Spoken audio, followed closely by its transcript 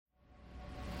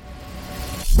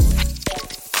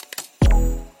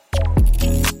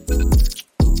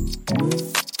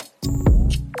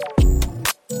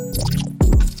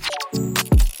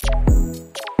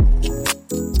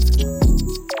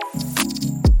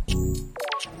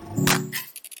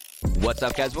What's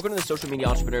up, guys? Welcome to the Social Media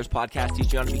Entrepreneurs Podcast,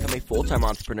 teaching you how to become a full-time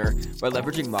entrepreneur by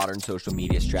leveraging modern social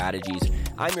media strategies.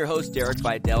 I'm your host, Derek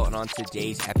Vidal, and on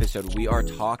today's episode, we are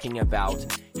talking about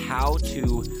how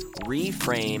to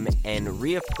reframe and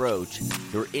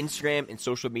reapproach your Instagram and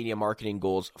social media marketing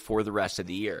goals for the rest of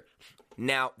the year.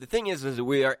 Now, the thing is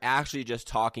we are actually just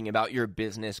talking about your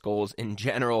business goals in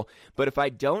general, but if I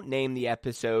don't name the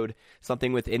episode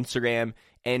something with Instagram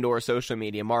and or social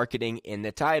media marketing in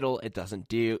the title, it doesn't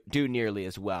do nearly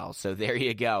as well. So there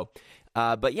you go.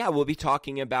 But yeah, we'll be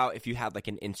talking about if you had like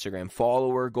an Instagram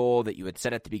follower goal that you had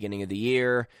set at the beginning of the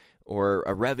year or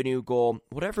a revenue goal,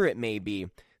 whatever it may be.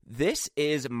 This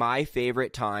is my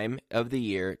favorite time of the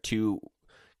year to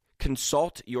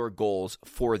consult your goals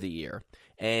for the year.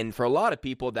 And for a lot of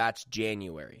people, that's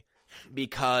January,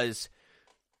 because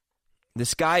the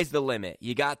sky's the limit.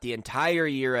 You got the entire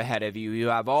year ahead of you. You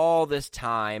have all this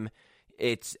time.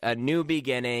 It's a new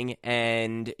beginning,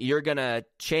 and you're going to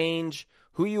change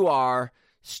who you are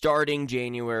starting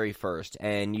January 1st.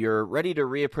 And you're ready to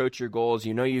reapproach your goals.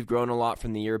 You know you've grown a lot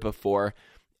from the year before.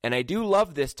 And I do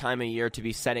love this time of year to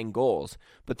be setting goals.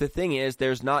 But the thing is,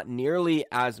 there's not nearly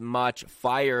as much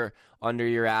fire under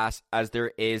your ass as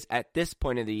there is at this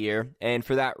point of the year. And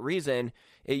for that reason,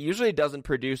 it usually doesn't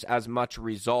produce as much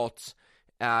results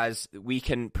as we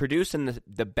can produce in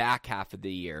the back half of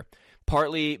the year.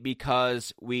 Partly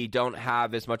because we don't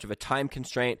have as much of a time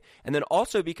constraint, and then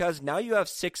also because now you have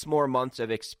 6 more months of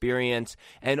experience,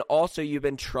 and also you've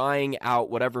been trying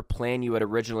out whatever plan you had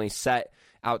originally set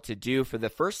out to do for the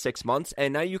first 6 months,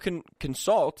 and now you can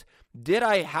consult, did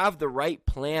I have the right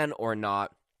plan or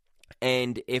not?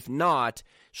 And if not,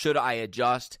 should I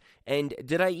adjust? And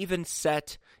did I even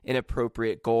set an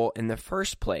appropriate goal in the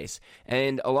first place?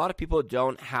 And a lot of people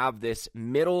don't have this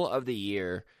middle of the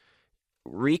year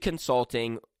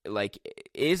reconsulting, like,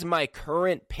 is my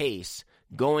current pace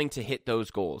going to hit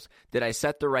those goals? Did I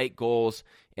set the right goals?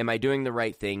 Am I doing the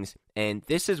right things? And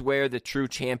this is where the true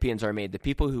champions are made. The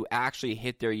people who actually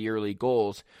hit their yearly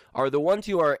goals are the ones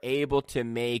who are able to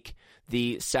make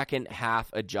the second half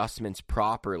adjustments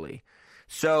properly.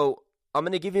 So I'm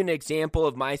going to give you an example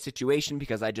of my situation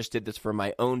because I just did this for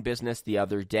my own business the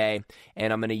other day,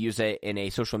 and I'm going to use it in a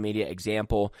social media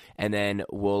example, and then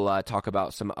we'll talk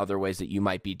about some other ways that you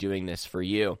might be doing this for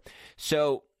you.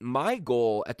 So my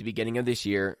goal at the beginning of this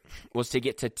year was to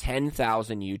get to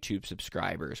 10,000 YouTube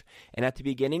subscribers, and at the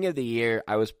beginning of the year,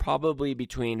 I was probably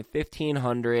between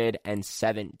 1,500 and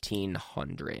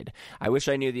 1,700. I wish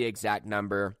I knew the exact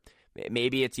number.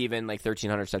 Maybe it's even like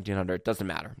 1,300, 1,700. It doesn't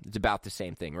matter. It's about the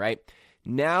same thing, right?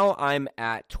 Now I'm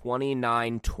at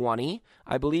 2,920,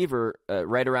 I believe, or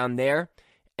right around there.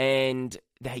 And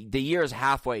the year is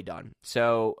halfway done.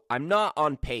 So I'm not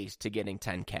on pace to getting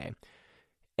 10K.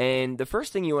 And the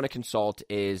first thing you want to consult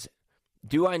is,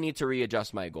 do I need to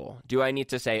readjust my goal? Do I need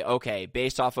to say, okay,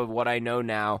 based off of what I know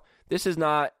now, this is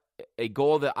not a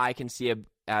goal that I can see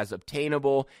as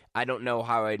obtainable. I don't know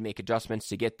how I'd make adjustments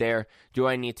to get there. Do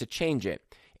I need to change it?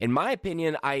 In my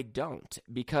opinion, I don't,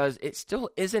 because it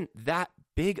still isn't that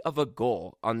big of a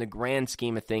goal on the grand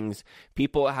scheme of things.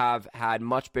 People have had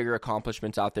much bigger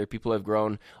accomplishments out there. People have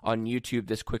grown on YouTube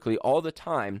this quickly all the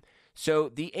time. So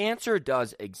the answer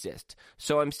does exist.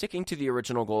 So I'm sticking to the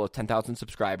original goal of 10,000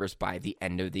 subscribers by the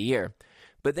end of the year.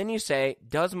 But then you say,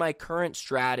 does my current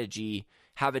strategy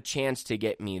have a chance to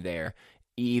get me there,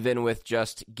 even with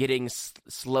just getting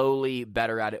slowly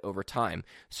better at it over time?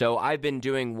 So I've been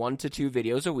doing 1 to 2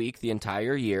 videos a week the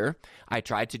entire year. I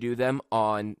try to do them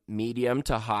on medium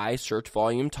to high search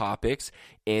volume topics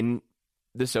in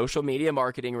the social media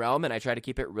marketing realm, and I try to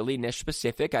keep it really niche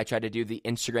specific. I try to do the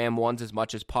Instagram ones as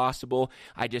much as possible.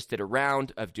 I just did a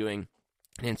round of doing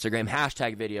an Instagram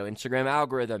hashtag video, Instagram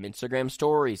algorithm, Instagram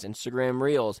stories, Instagram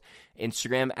reels,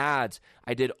 Instagram ads.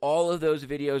 I did all of those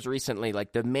videos recently,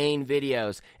 like the main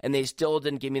videos, and they still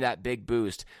didn't give me that big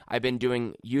boost. I've been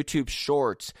doing YouTube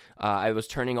shorts. I was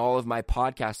turning all of my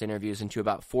podcast interviews into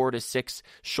about 4 to 6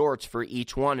 shorts for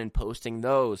each one and posting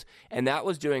those. And that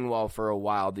was doing well for a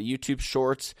while. The YouTube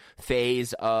shorts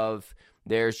phase of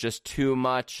there's just too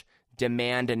much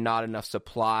demand and not enough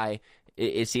supply,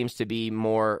 it seems to be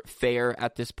more fair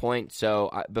at this point.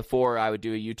 So before I would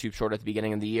do a YouTube short at the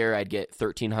beginning of the year, I'd get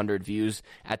 1,300 views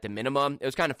at the minimum. It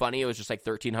was kind of funny. It was just like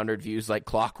 1,300 views like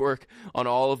clockwork on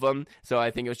all of them. So I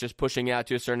think it was just pushing it out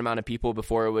to a certain amount of people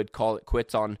before it would call it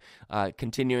quits on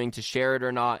continuing to share it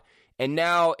or not. And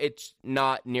now it's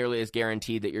not nearly as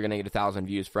guaranteed that you're going to get 1,000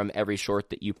 views from every short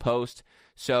that you post.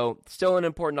 So still an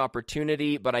important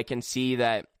opportunity, but I can see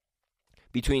that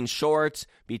between shorts,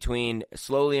 between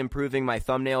slowly improving my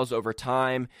thumbnails over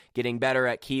time, getting better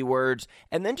at keywords,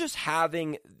 and then just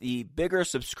having the bigger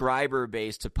subscriber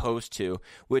base to post to,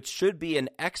 which should be an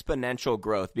exponential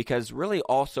growth, because really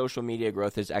all social media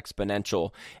growth is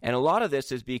exponential. And a lot of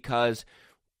this is because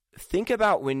think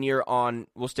about when you're on,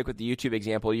 we'll stick with the YouTube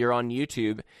example, you're on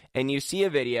YouTube and you see a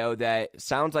video that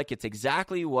sounds like it's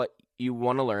exactly what you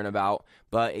want to learn about,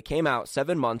 but it came out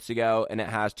 7 months ago and it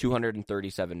has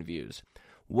 237 views.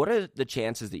 What are the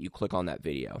chances that you click on that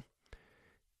video?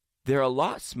 They're a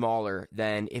lot smaller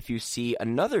than if you see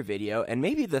another video and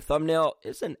maybe the thumbnail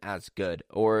isn't as good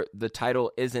or the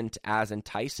title isn't as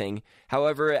enticing.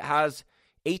 However, it has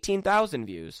 18,000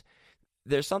 views.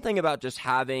 There's something about just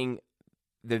having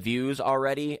the views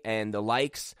already and the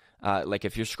likes. Like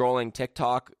if you're scrolling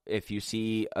TikTok, if you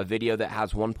see a video that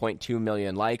has 1.2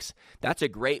 million likes, that's a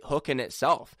great hook in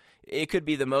itself. It could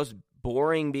be the most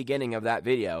boring beginning of that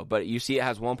video, but you see it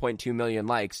has 1.2 million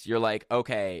likes. You're like,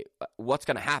 okay, what's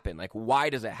going to happen? Like, why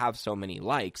does it have so many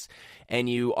likes? And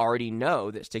you already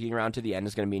know that sticking around to the end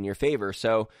is going to be in your favor.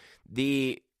 So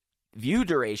the view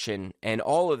duration and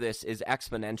all of this is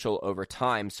exponential over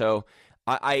time. So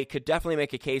I could definitely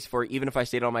make a case for, even if I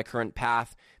stayed on my current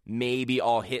path, maybe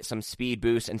I'll hit some speed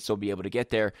boost and still be able to get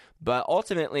there. But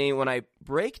ultimately, when I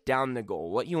break down the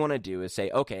goal, what you want to do is say,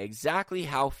 okay, exactly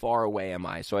how far away am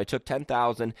I? So I took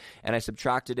 10,000 and I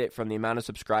subtracted it from the amount of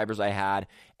subscribers I had,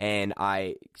 and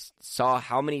I saw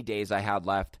how many days I had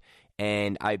left.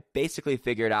 And I basically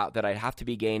figured out that I'd have to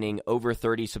be gaining over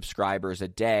 30 subscribers a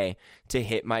day to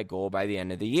hit my goal by the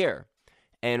end of the year.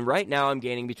 And right now I'm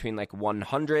gaining between like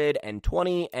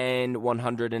 120 and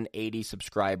 180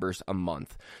 subscribers a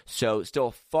month. So still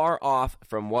far off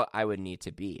from what I would need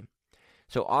to be.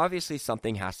 So obviously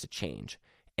something has to change.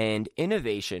 And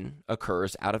innovation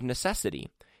occurs out of necessity.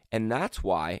 And that's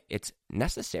why it's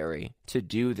necessary to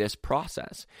do this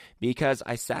process, because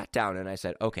I sat down and I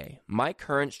said, okay, my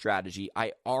current strategy,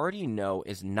 I already know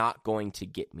is not going to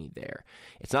get me there.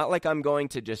 It's not like I'm going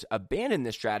to just abandon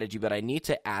this strategy, but I need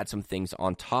to add some things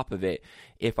on top of it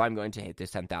if I'm going to hit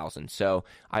this 10,000. So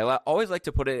I always like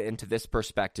to put it into this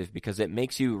perspective because it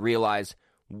makes you realize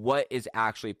what is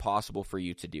actually possible for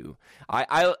you to do.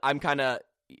 I'm kind of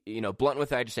blunt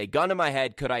with it. I just say, gun to my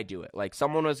head, could I do it? Like,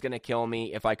 someone was going to kill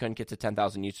me if I couldn't get to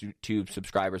 10,000 YouTube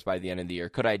subscribers by the end of the year.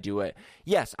 Could I do it?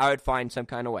 Yes, I would find some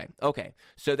kind of way. Okay,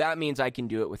 so that means I can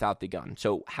do it without the gun.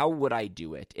 So how would I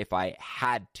do it if I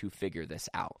had to figure this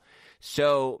out?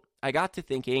 So I got to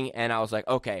thinking and I was like,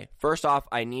 okay, first off,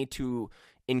 I need to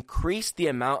increase the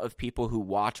amount of people who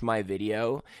watch my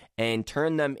video and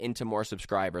turn them into more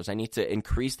subscribers. I need to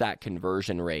increase that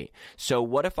conversion rate. So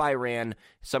what if I ran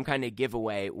some kind of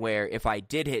giveaway where if I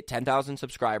did hit 10,000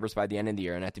 subscribers by the end of the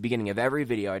year, and at the beginning of every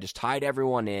video, I just tied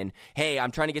everyone in, hey,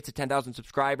 I'm trying to get to 10,000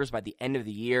 subscribers by the end of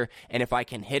the year, and if I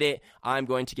can hit it, I'm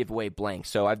going to give away blank.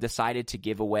 So I've decided to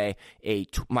give away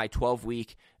my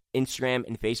 12-week Instagram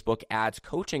and Facebook ads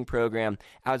coaching program,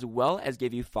 as well as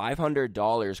give you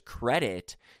 $500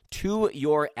 credit to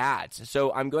your ads.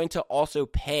 So I'm going to also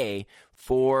pay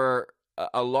for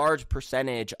a large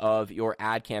percentage of your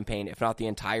ad campaign, if not the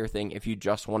entire thing, if you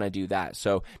just want to do that.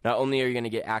 So not only are you going to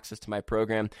get access to my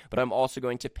program, but I'm also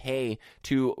going to pay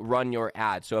to run your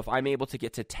ads. So if I'm able to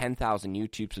get to 10,000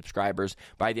 YouTube subscribers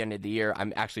by the end of the year,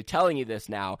 I'm actually telling you this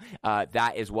now,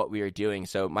 that is what we are doing.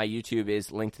 So my YouTube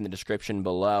is linked in the description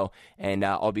below, and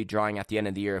I'll be drawing at the end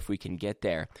of the year if we can get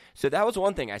there. So that was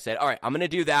one thing I said, all right, I'm going to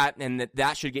do that, and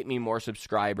that should get me more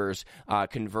subscribers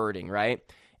converting, right?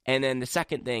 And then the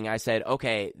second thing I said,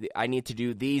 okay, I need to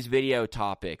do these video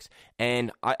topics.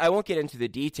 And I won't get into the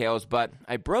details, but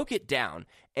I broke it down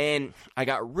and I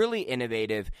got really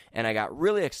innovative and I got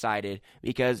really excited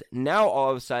because now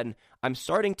all of a sudden I'm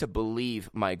starting to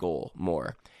believe my goal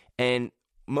more. And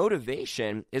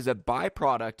motivation is a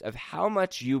byproduct of how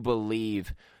much you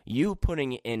believe you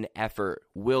putting in effort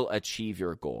will achieve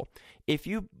your goal. If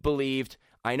you believed,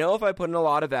 I know if I put in a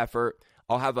lot of effort,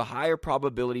 I'll have a higher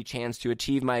probability chance to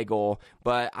achieve my goal,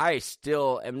 but I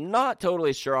still am not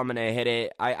totally sure I'm going to hit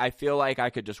it. I feel like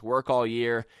I could just work all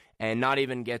year and not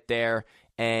even get there,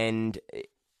 and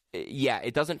yeah,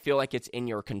 it doesn't feel like it's in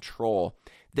your control.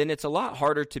 Then it's a lot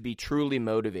harder to be truly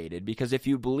motivated, because if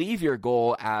you believe your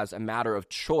goal as a matter of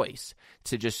choice,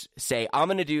 to just say, I'm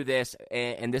going to do this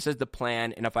and this is the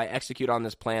plan, and if I execute on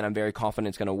this plan, I'm very confident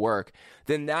it's going to work,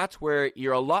 then that's where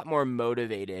you're a lot more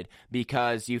motivated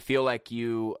because you feel like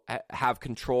you have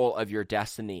control of your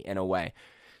destiny in a way.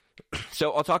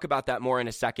 So I'll talk about that more in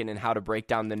a second and how to break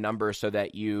down the numbers so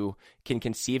that you can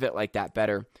conceive it like that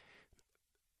better.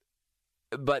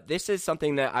 But this is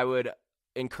something that I would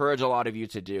encourage a lot of you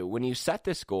to do. When you set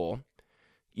this goal,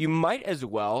 you might as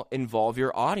well involve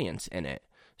your audience in it.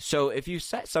 So if you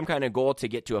set some kind of goal to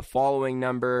get to a following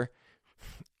number,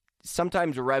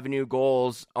 sometimes revenue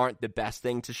goals aren't the best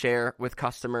thing to share with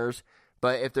customers,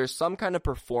 but if there's some kind of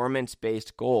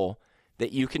performance-based goal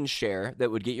that you can share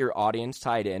that would get your audience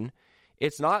tied in,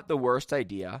 it's not the worst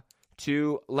idea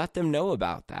to let them know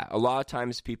about that. A lot of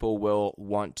times people will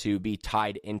want to be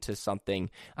tied into something,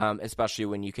 especially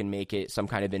when you can make it some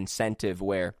kind of incentive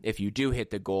where if you do hit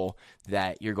the goal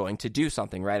that you're going to do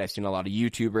something, right? I've seen a lot of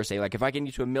YouTubers say, like, if I can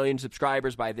get to 1 million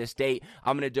subscribers by this date,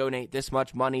 I'm going to donate this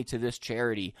much money to this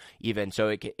charity even. So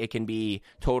it can be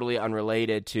totally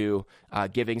unrelated to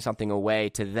giving something away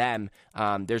to them.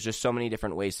 There's just so many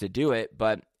different ways to do it,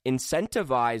 but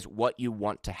incentivize what you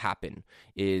want to happen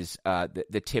is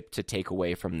the tip to take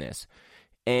away from this.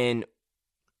 And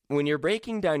when you're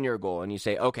breaking down your goal and you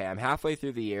say, okay, I'm halfway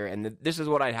through the year and this is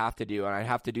what I'd have to do, and I'd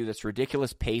have to do this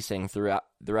ridiculous pacing throughout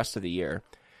the rest of the year,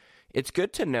 it's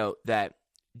good to note that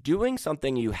doing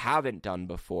something you haven't done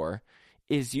before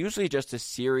is usually just a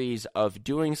series of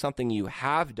doing something you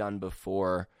have done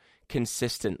before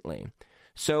consistently.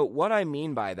 So what I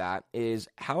mean by that is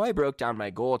how I broke down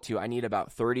my goal to I need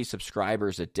about 30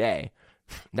 subscribers a day.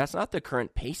 That's not the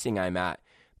current pacing I'm at,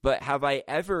 but have I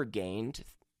ever gained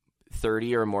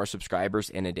 30 or more subscribers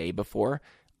in a day before?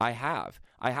 I have.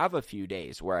 I have a few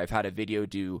days where I've had a video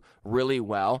do really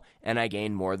well and I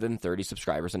gain more than 30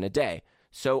 subscribers in a day.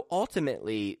 So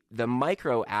ultimately, the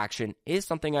micro action is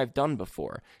something I've done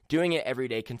before. Doing it every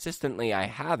day consistently, I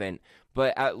haven't,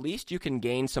 but at least you can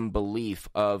gain some belief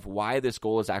of why this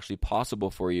goal is actually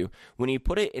possible for you when you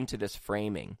put it into this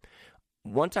framing.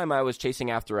 One time I was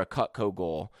chasing after a Cutco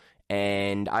goal,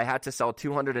 and I had to sell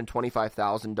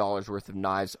 $225,000 worth of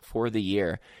knives for the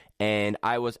year, and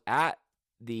I was at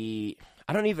I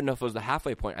don't even know if it was the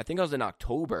halfway point. I think I was in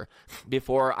October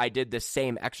before I did the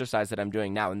same exercise that I'm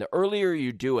doing now. And the earlier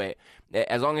you do it,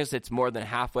 as long as it's more than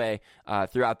halfway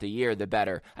throughout the year, the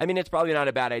better. I mean, it's probably not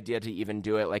a bad idea to even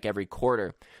do it like every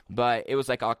quarter, but it was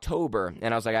like October,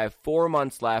 and I was like, I have 4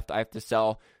 months left. I have to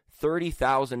sell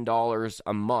 $30,000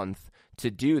 a month to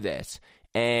do this.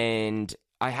 And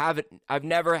I've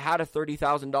never had a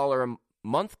 $30,000 a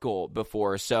month goal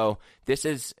before, so this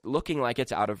is looking like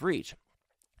it's out of reach.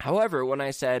 However, when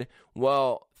I said,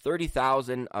 well,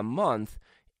 $30,000 a month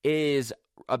is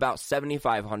about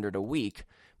 $7,500 a week,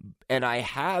 and I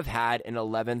have had an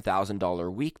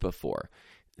 $11,000 week before,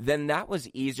 then that was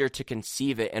easier to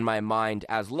conceive it in my mind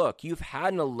as, look, you've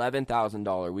had an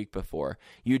 $11,000 week before.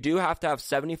 You do have to have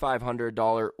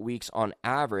 $7,500 weeks on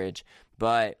average,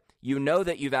 but you know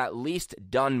that you've at least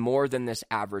done more than this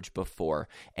average before,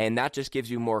 and that just gives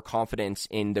you more confidence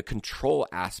in the control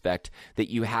aspect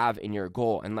that you have in your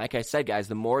goal. And like I said, guys,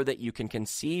 the more that you can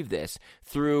conceive this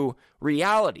through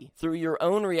reality, through your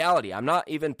own reality, I'm not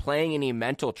even playing any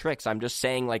mental tricks. I'm just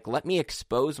saying, like, let me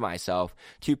expose myself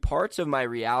to parts of my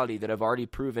reality that have already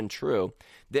proven true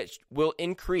that will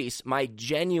increase my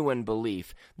genuine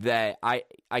belief that I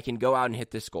can go out and hit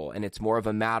this goal, and it's more of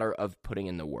a matter of putting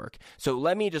in the work. So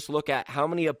let me just look at how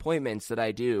many appointments that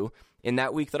I do in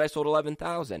that week that I sold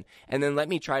 11,000, and then let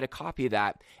me try to copy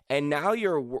that, and now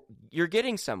you're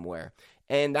getting somewhere.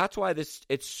 And that's why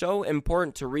it's so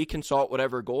important to reconsult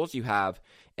whatever goals you have.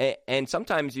 And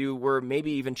sometimes you were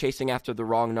maybe even chasing after the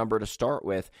wrong number to start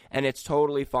with. And it's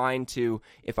totally fine to,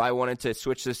 if I wanted to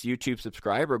switch this YouTube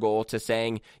subscriber goal to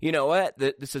saying, you know what,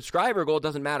 the subscriber goal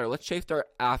doesn't matter. Let's chase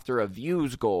after a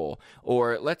views goal,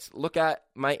 or let's look at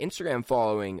my Instagram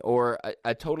following, or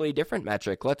a totally different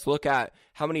metric. Let's look at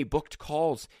how many booked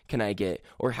calls can I get,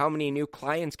 or how many new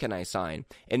clients can I sign.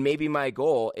 And maybe my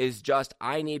goal is just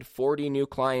I need 40 new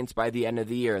clients by the end of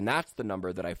the year, and that's the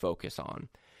number that I focus on.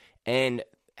 And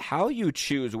how you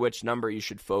choose which number you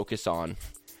should focus on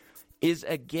is,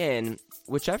 again,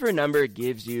 whichever number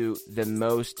gives you the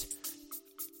most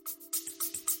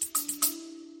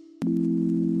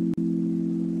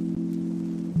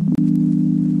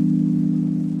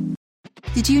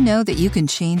Did you know that you can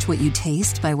change what you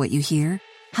taste by what you hear?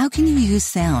 How can you use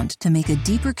sound to make a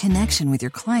deeper connection with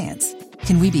your clients?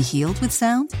 Can we be healed with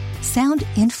sound? Sound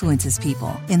influences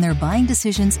people in their buying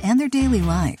decisions and their daily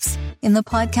lives. In the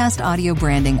podcast Audio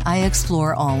Branding, I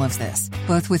explore all of this,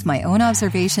 both with my own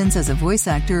observations as a voice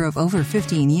actor of over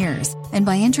 15 years and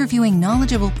by interviewing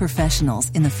knowledgeable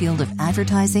professionals in the field of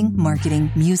advertising,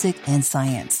 marketing, music, and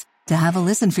science. To have a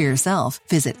listen for yourself,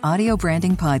 visit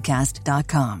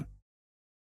audiobrandingpodcast.com.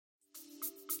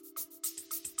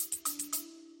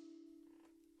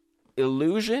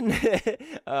 Illusion,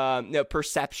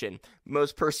 perception,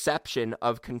 most perception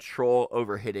of control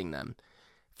over hitting them.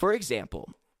 For example,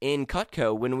 in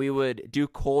Cutco, when we would do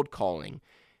cold calling,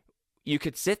 you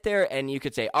could sit there and you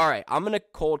could say, all right, I'm going to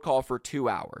cold call for 2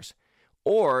 hours.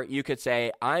 Or you could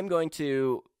say, I'm going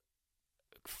to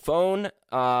phone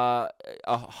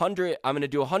 100, I'm going to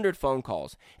do 100 phone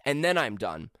calls and then I'm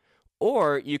done.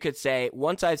 Or you could say,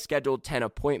 once I've scheduled 10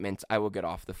 appointments, I will get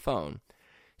off the phone.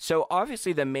 So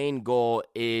obviously the main goal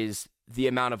is the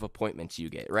amount of appointments you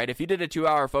get, right? If you did a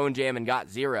 2-hour phone jam and got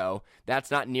 0, that's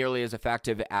not nearly as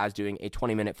effective as doing a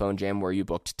 20-minute phone jam where you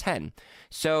booked 10.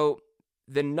 So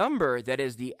the number that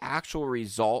is the actual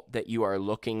result that you are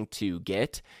looking to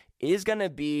get is going to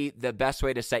be the best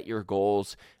way to set your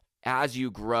goals as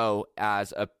you grow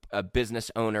as a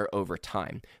business owner over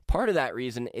time. Part of that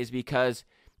reason is because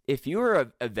if you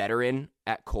are a veteran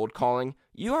at cold calling,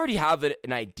 you already have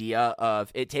an idea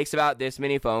of it takes about this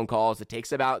many phone calls, it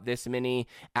takes about this many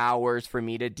hours for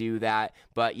me to do that.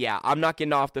 But yeah, I'm not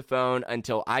getting off the phone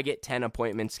until I get 10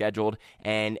 appointments scheduled.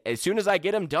 And as soon as I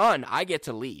get them done, I get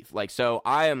to leave. So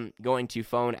I am going to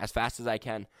phone as fast as I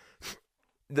can.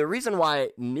 The reason why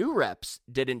new reps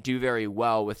didn't do very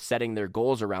well with setting their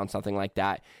goals around something like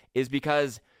that is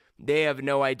because they have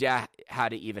no idea how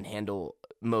to even handle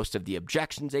most of the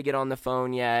objections they get on the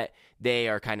phone yet. They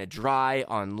are kind of dry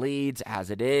on leads as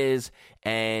it is,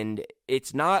 and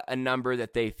it's not a number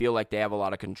that they feel like they have a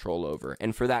lot of control over.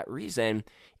 And for that reason,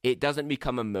 it doesn't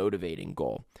become a motivating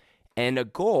goal. And a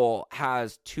goal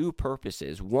has two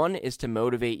purposes. One is to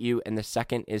motivate you, and the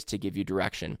second is to give you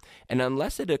direction. And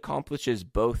unless it accomplishes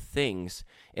both things,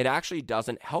 it actually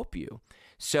doesn't help you.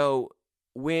 So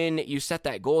when you set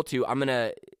that goal to, I'm going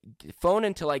to phone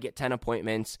until I get 10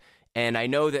 appointments, and I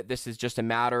know that this is just a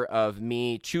matter of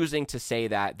me choosing to say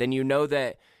that, then you know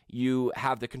that you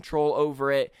have the control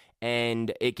over it,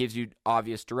 and it gives you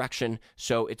obvious direction,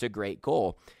 so it's a great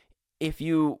goal. If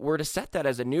you were to set that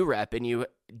as a new rep and you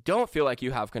don't feel like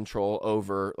you have control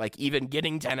over even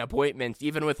getting 10 appointments,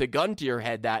 even with a gun to your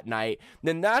head that night,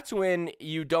 then that's when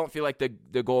you don't feel like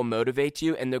the goal motivates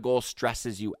you and the goal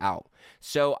stresses you out.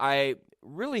 So I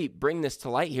really bring this to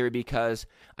light here because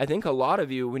I think a lot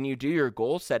of you, when you do your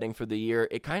goal setting for the year,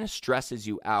 it kind of stresses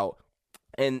you out.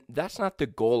 And that's not the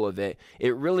goal of it.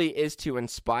 It really is to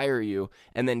inspire you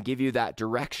and then give you that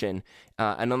direction.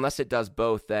 And unless it does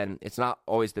both, then it's not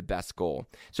always the best goal.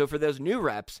 So for those new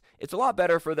reps, it's a lot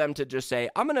better for them to just say,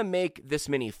 I'm going to make this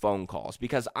many phone calls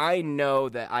because I know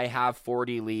that I have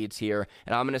 40 leads here.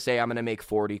 And I'm going to say I'm going to make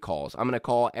 40 calls. I'm going to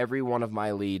call every one of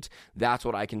my leads. That's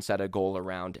what I can set a goal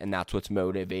around. And that's what's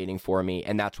motivating for me.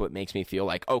 And that's what makes me feel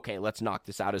like, okay, let's knock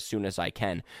this out as soon as I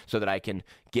can so that I can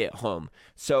get home.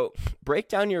 So break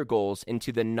down your goals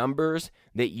into the numbers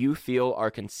that you feel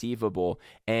are conceivable.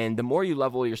 And the more you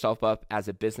level yourself up as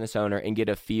a business owner and get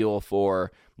a feel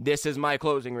for, this is my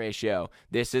closing ratio,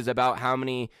 this is about how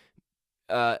many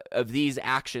of these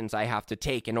actions I have to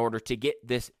take in order to get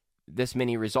this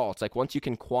many results. Once you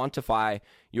can quantify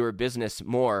your business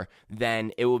more,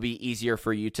 then it will be easier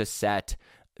for you to set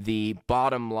the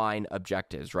bottom line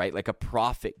objectives, right? Like a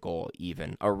profit goal,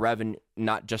 even a revenue,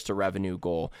 not just a revenue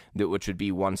goal, which would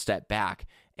be one step back.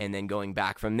 And then going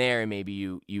back from there, maybe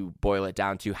you boil it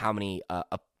down to how many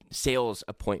sales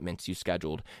appointments you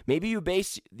scheduled. Maybe you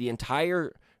base the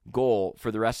entire goal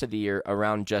for the rest of the year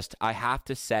around just, I have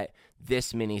to set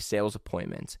this many sales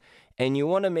appointments. And you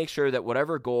want to make sure that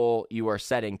whatever goal you are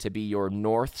setting to be your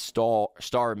North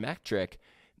Star metric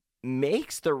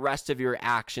makes the rest of your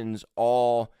actions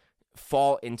all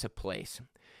fall into place.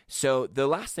 So the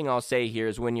last thing I'll say here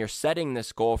is when you're setting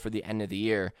this goal for the end of the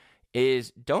year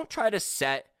is don't try to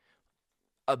set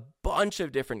a bunch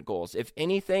of different goals. If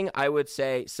anything, I would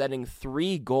say setting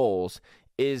 3 goals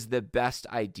is the best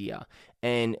idea.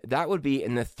 And that would be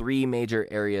in the 3 major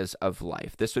areas of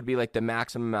life. This would be like the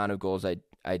maximum amount of goals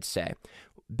I'd say.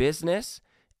 Business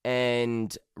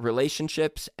and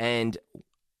relationships and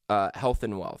health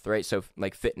and wealth, right? So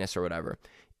like fitness or whatever.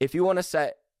 If you want to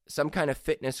set some kind of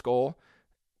fitness goal,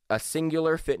 a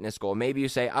singular fitness goal, maybe you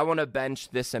say, I want to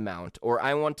bench this amount, or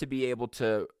I want to be able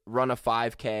to run a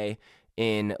 5K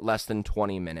in less than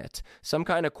 20 minutes. Some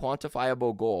kind of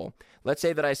quantifiable goal. Let's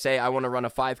say that I say I want to run a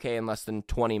 5K in less than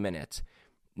 20 minutes.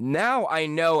 Now I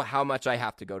know how much I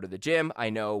have to go to the gym. I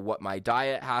know what my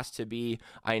diet has to be.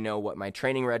 I know what my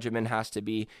training regimen has to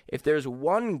be. If there's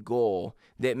one goal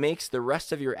that makes the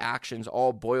rest of your actions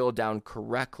all boil down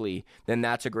correctly, then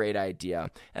that's a great idea.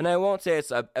 And I won't say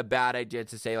it's a bad idea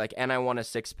to say and I want a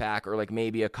 6-pack or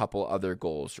maybe a couple other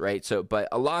goals, right? So, but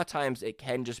a lot of times it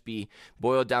can just be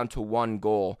boiled down to one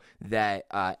goal that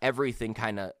everything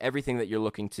that you're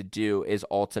looking to do is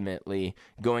ultimately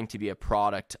going to be a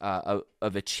product of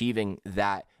achieving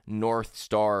that North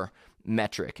Star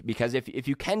metric, because if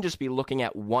you can just be looking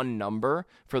at one number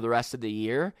for the rest of the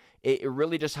year, it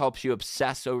really just helps you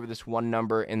obsess over this one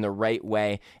number in the right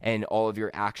way, and all of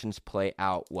your actions play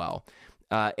out well.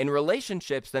 In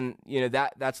relationships, then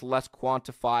that's less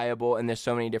quantifiable, and there's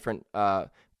so many different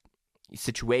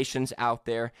situations out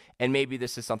there, and maybe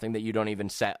this is something that you don't even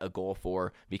set a goal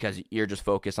for because you're just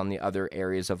focused on the other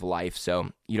areas of life, so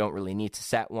you don't really need to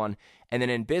set one. And then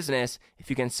in business, if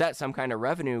you can set some kind of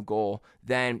revenue goal,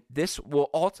 then this will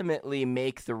ultimately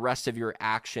make the rest of your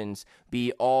actions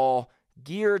be all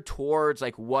geared towards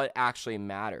like what actually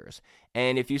matters.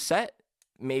 And if you set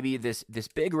maybe this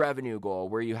big revenue goal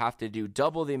where you have to do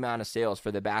double the amount of sales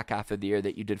for the back half of the year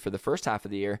that you did for the first half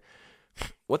of the year,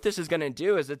 what this is going to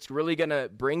do is it's really going to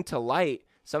bring to light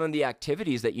some of the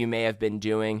activities that you may have been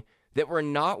doing that were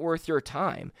not worth your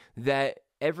time, that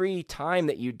every time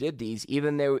that you did these,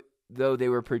 even though they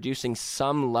were producing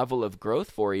some level of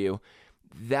growth for you,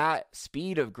 that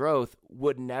speed of growth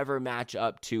would never match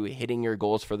up to hitting your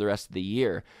goals for the rest of the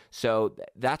year. So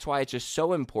that's why it's just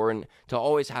so important to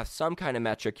always have some kind of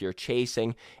metric you're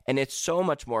chasing. And it's so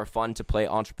much more fun to play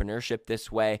entrepreneurship this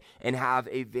way and have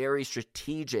a very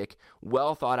strategic,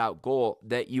 well thought out goal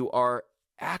that you are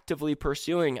actively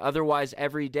pursuing. Otherwise,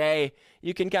 every day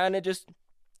you can kind of just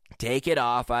take it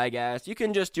off, I guess. You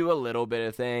can just do a little bit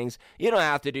of things. You don't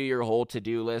have to do your whole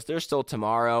to-do list. There's still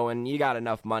tomorrow, and you got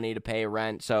enough money to pay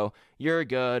rent, so you're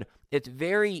good. It's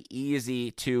very easy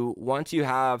to, once you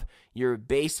have your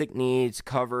basic needs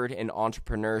covered in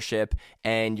entrepreneurship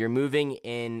and you're moving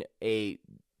in a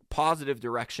positive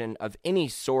direction of any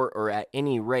sort or at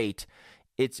any rate,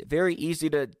 it's very easy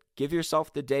to give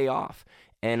yourself the day off.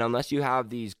 And unless you have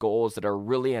these goals that are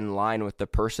really in line with the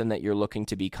person that you're looking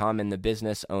to become and the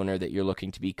business owner that you're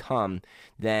looking to become,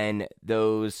 then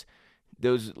those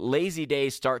lazy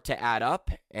days start to add up,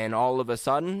 and all of a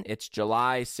sudden it's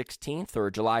July 16th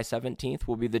or July 17th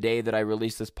will be the day that I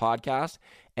release this podcast,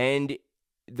 and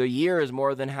the year is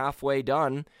more than halfway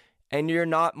done, and you're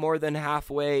not more than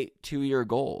halfway to your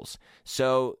goals.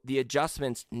 So the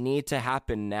adjustments need to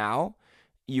happen now.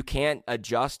 You can't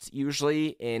adjust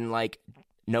usually in like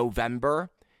November.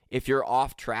 If you're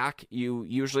off track, you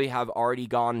usually have already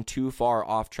gone too far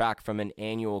off track from an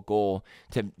annual goal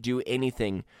to do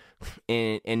anything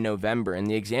in November. And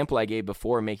the example I gave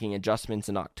before, making adjustments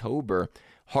in October,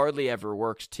 hardly ever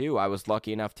works too. I was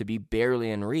lucky enough to be barely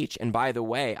in reach. And by the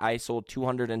way, I sold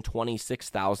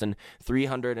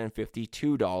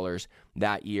 $226,352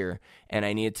 that year, and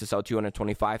I needed to sell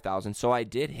 $225,000. So I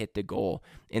did hit the goal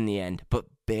in the end, but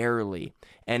barely.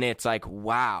 And it's like,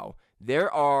 wow,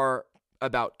 there are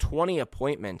about 20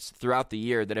 appointments throughout the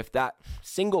year that if that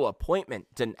single appointment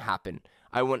didn't happen,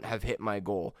 I wouldn't have hit my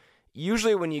goal.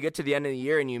 Usually when you get to the end of the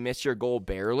year and you miss your goal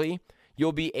barely,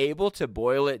 you'll be able to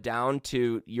boil it down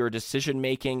to your decision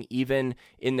making even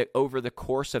over the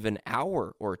course of an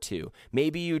hour or two.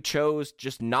 Maybe you chose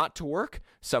just not to work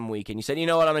some week and you said, you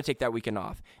know what, I'm going to take that weekend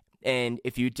off. And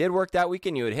if you did work that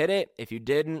weekend, you would hit it. If you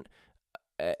didn't,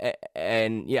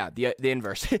 and yeah, the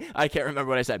inverse. I can't remember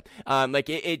what I said.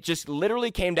 It just literally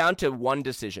came down to one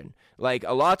decision. Like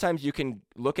a lot of times you can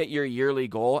look at your yearly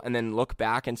goal and then look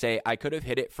back and say, I could have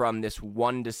hit it from this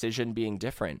one decision being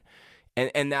different.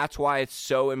 And that's why it's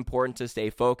so important to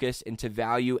stay focused and to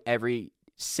value every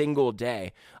single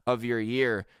day of your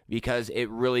year, because it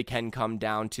really can come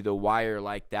down to the wire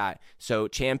like that. So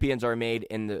champions are made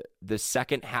in the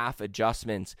second half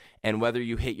adjustments, and whether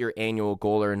you hit your annual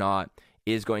goal or not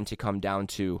is going to come down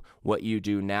to what you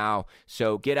do now.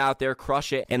 So get out there,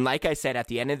 crush it. And like I said, at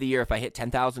the end of the year, if I hit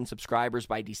 10,000 subscribers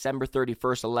by December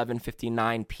 31st,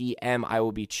 11:59 p.m., I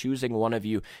will be choosing one of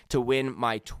you to win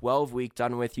my 12-week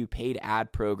Done With You paid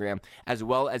ad program, as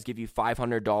well as give you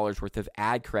 $500 worth of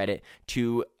ad credit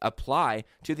to apply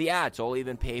to the ads. So I'll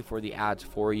even pay for the ads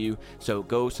for you. So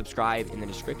go subscribe in the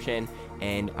description,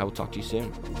 and I will talk to you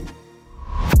soon.